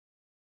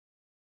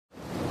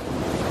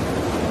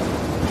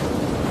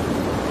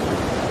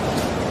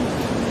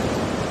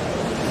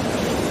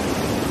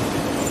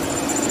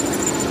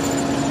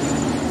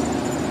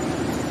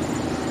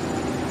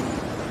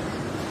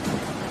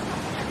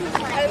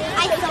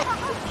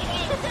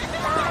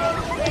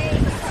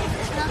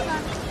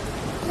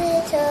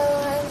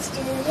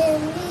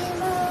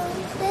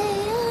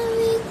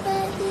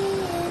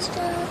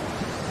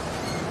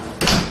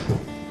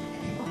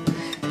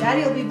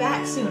Daddy will be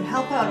back soon.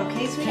 Help out,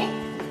 okay, sweetie?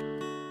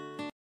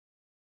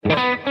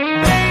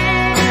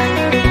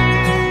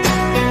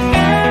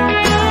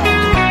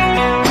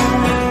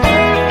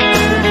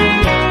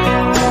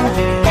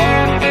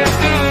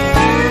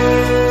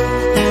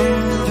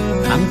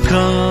 I'm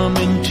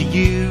coming to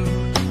you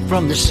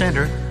from the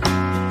center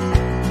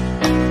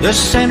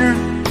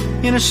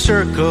in a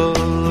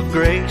circle of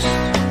grace,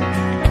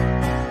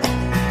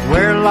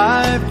 where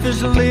life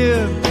is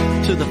lived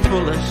to the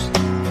fullest.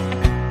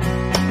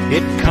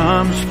 It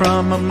comes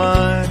from a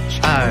much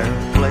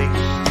higher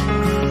place.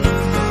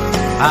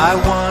 I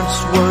once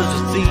was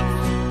a thief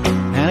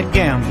and a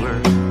gambler,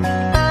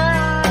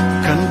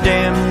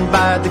 condemned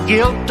by the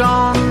guilt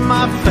on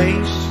my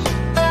face.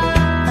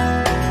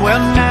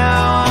 Well,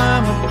 now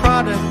I'm a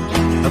product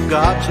of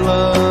God's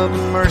love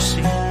and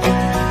mercy.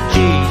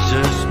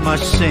 Jesus, my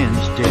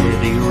sins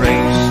did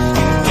erase.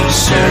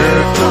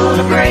 Circle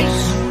of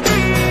grace,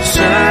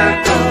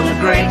 circle of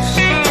grace,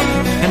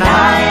 an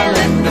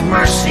island of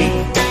mercy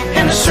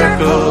and a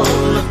circle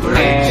of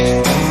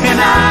grace, an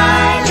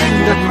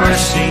island of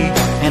mercy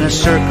and a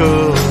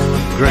circle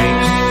of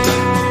grace.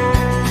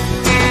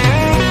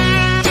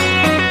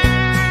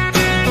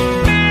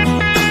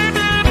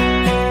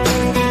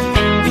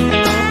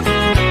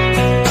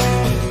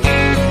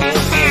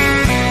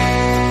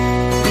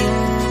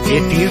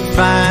 If you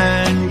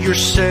find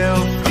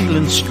yourself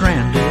feeling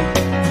stranded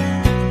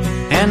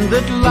and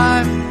that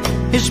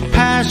life is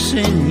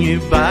passing you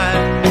by,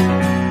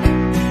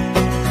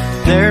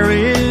 there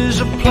is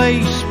a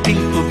place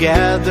people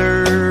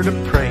gather to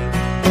pray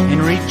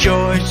and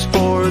rejoice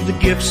for the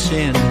gifts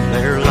in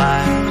their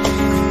lives.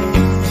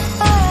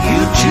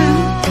 You too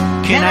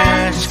can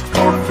ask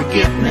for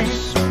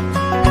forgiveness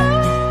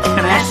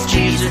and ask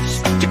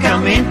Jesus to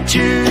come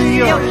into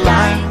your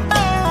life,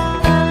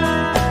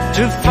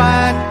 to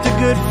fight the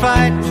good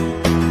fight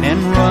and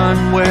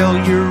run well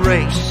your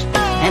race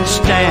and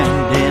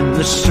stand in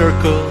the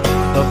circle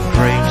of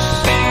grace.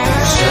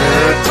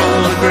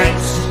 Circle of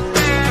grace,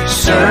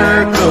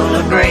 circle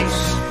of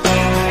grace,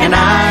 an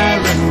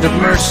island of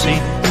mercy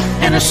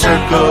and a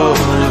circle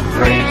of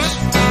grace,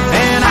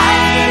 an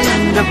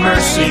island of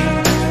mercy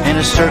and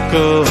a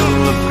circle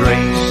of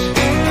grace.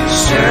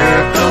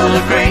 Circle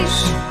of grace,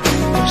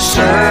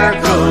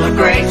 circle of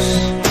grace,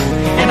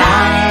 an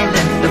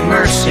island of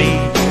mercy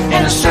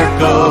and a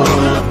circle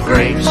of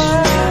grace,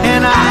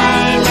 an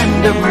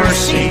island of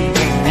mercy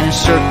and a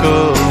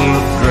circle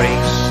of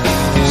grace.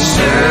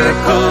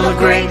 Circle of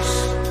grace,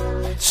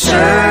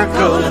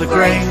 circle of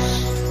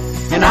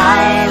grace, an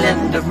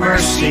island of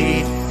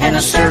mercy and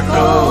a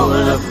circle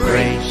of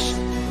grace.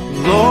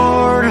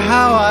 Lord,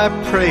 how I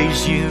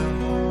praise you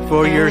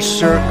for your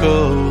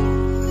circle